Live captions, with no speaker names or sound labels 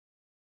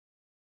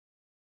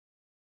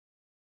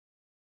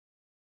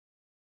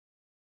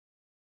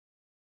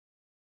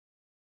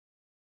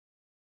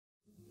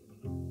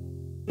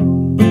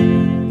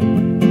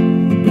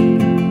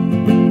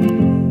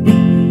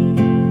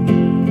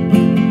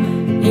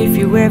If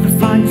you ever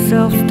find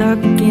yourself stuck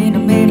in the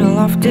middle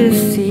of the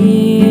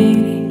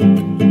sea,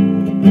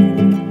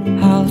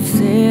 I'll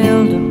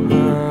sail the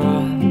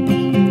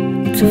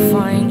world to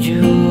find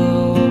you.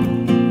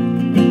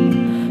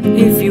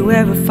 If you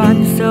ever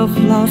find yourself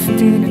lost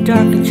in the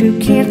dark that you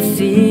can't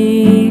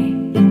see,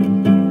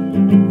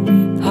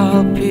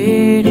 I'll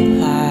be the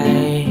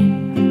light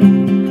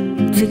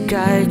to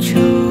guide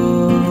you.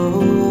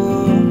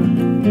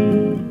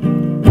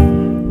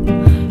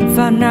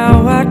 Find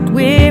out what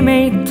we're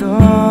made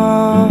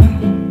of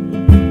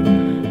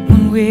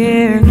when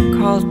we're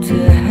called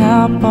to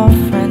help our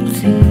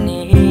friends in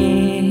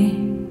need.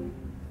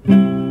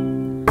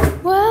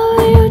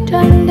 Well, you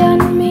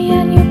done me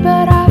and you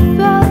bet I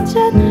felt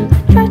it. I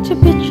tried to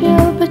be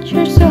chill, but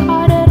you're so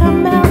hot that I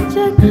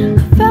melted.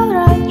 I fell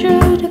right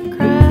through the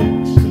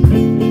cracks,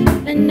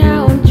 and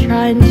now I'm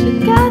trying to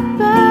get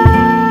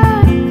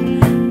back.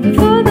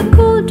 Before the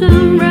cool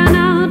down ran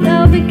out,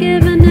 I'll be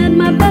giving it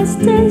my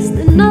bestest,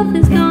 and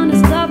nothing's gonna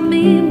stop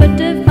me but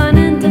divine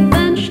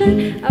intervention.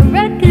 I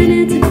reckon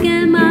it's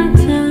again my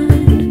turn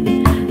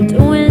to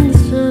win the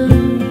sun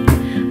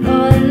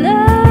or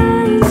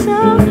learn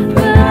some,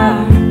 but I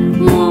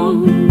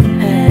won't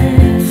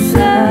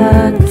hesitate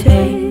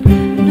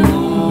no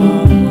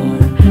more,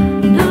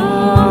 no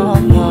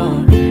more.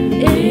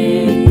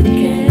 It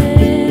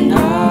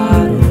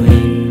cannot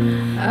wait.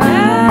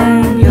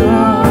 I'm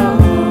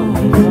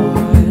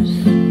yours.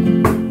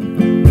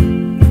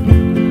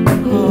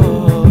 Oh,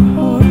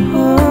 oh,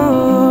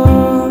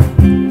 oh.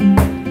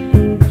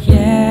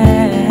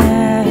 Yeah,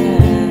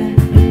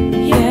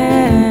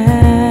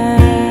 yeah.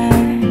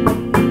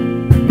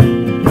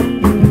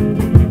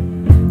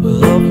 Well,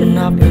 open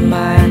up your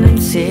mind and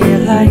see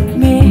it like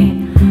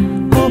me.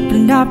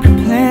 Open up your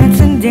plans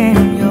and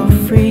then you're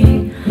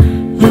free.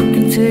 Look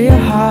into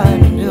your heart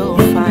and you'll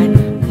find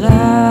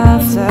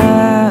love,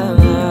 love,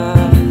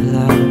 love,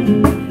 love.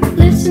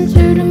 Listen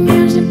to the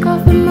music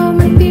of the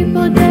moment,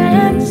 people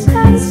dance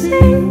and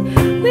sing.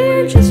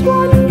 We're just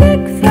one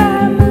big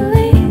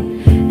family,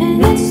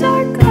 and it's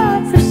our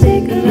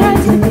God-forsaken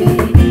right to be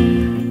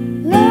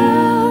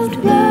loved,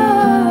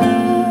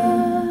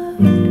 loved.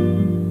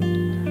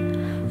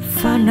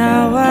 Find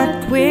out what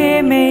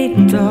we're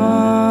made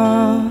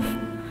of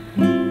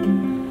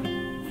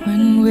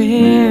when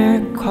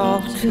we're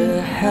called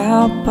to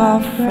help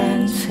our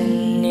friends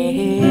in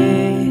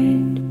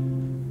need.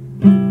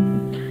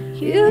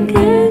 You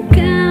can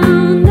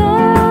count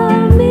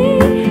on me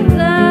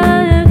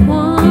like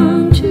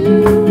 1,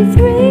 2,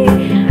 3.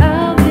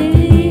 I'll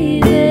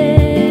be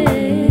there,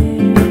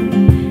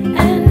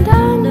 and I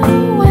know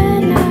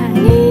when I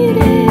need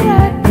it, I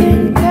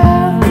can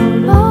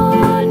count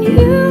on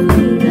you.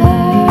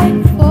 Like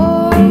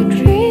 4,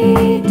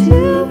 3,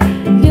 2,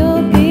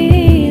 you'll be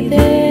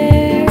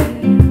there.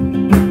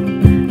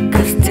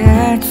 'Cause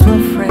that's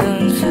what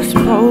friends are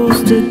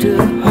supposed to do.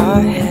 Oh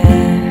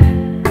yeah.